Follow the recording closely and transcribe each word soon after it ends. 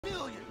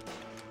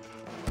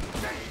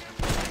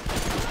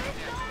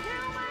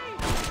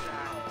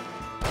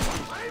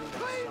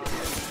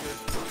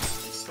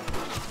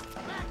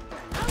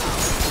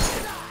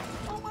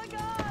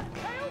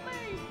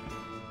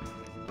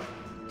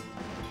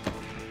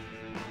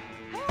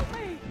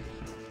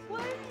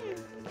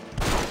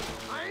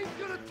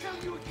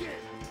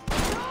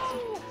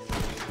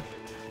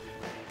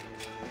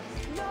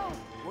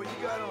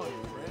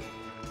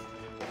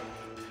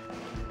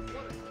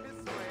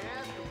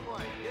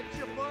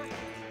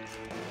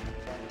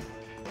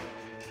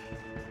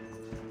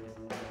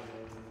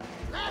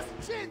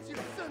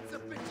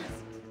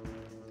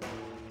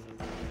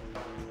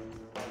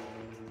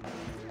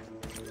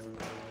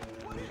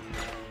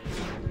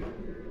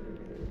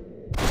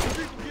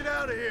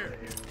out of here.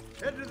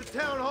 Head to the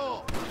town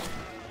hall.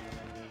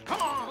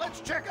 Come on,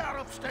 let's check out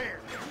upstairs.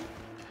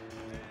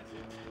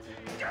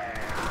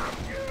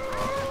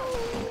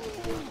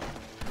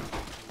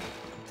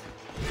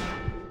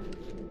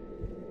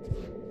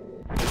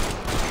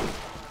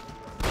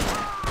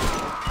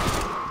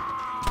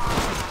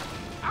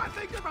 I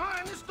think they're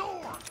behind this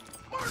door.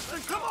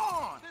 Martson, come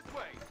on. This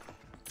way.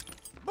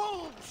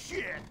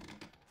 Bullshit.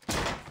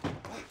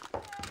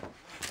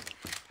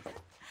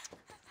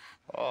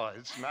 Oh,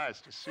 it's nice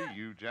to see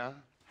you, John.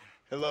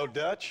 Hello,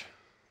 Dutch.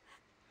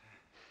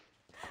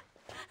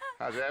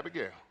 How's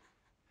Abigail?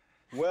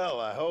 Well,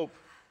 I hope.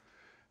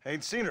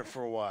 Ain't seen her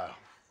for a while.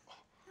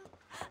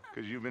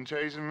 'Cause you've been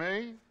chasing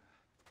me?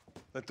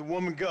 Let the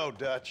woman go,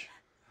 Dutch.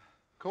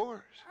 Of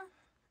course.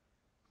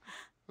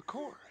 Of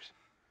course.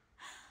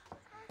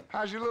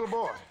 How's your little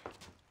boy?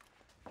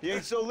 He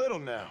ain't so little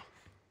now.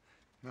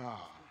 No,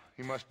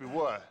 he must be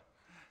what?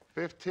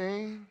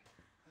 15?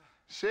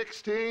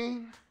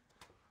 16?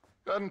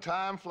 Doesn't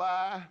time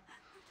fly?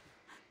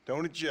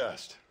 Don't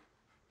adjust.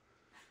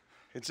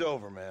 It's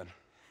over, man.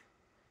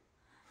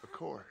 Of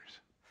course.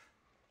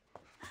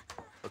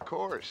 Of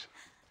course.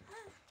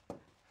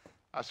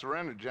 I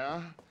surrendered,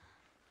 John.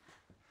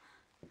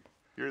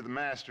 You're the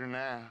master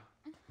now.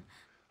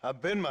 I've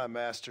been my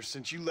master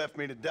since you left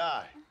me to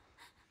die.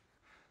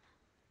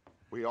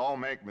 We all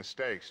make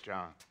mistakes,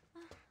 John.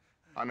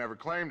 I never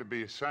claimed to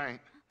be a saint,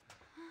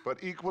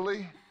 but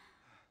equally,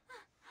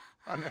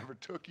 I never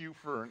took you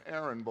for an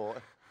errand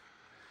boy.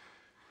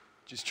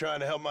 Just trying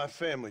to help my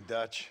family,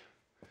 Dutch.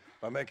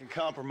 By making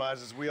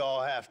compromises we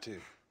all have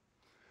to.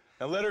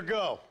 Now let her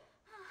go.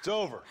 It's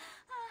over.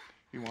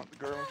 You want the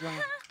girl,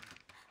 John?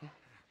 Huh?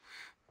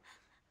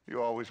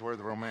 You always were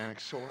the romantic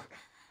sort.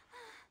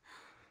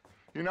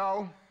 You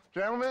know,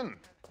 gentlemen,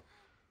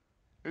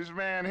 this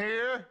man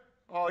here,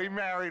 oh, he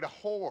married a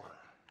whore.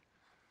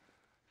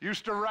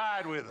 Used to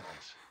ride with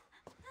us.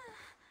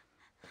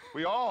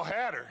 We all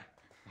had her.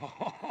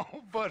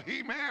 Oh, but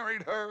he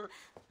married her.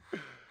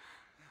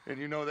 And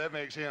you know that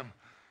makes him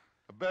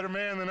a better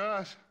man than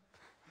us.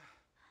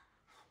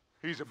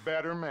 He's a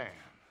better man.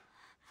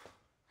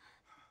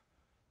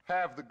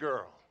 Have the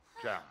girl,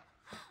 John.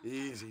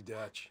 Easy,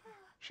 Dutch.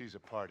 She's a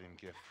parting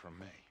gift from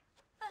me.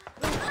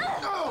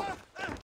 Oh!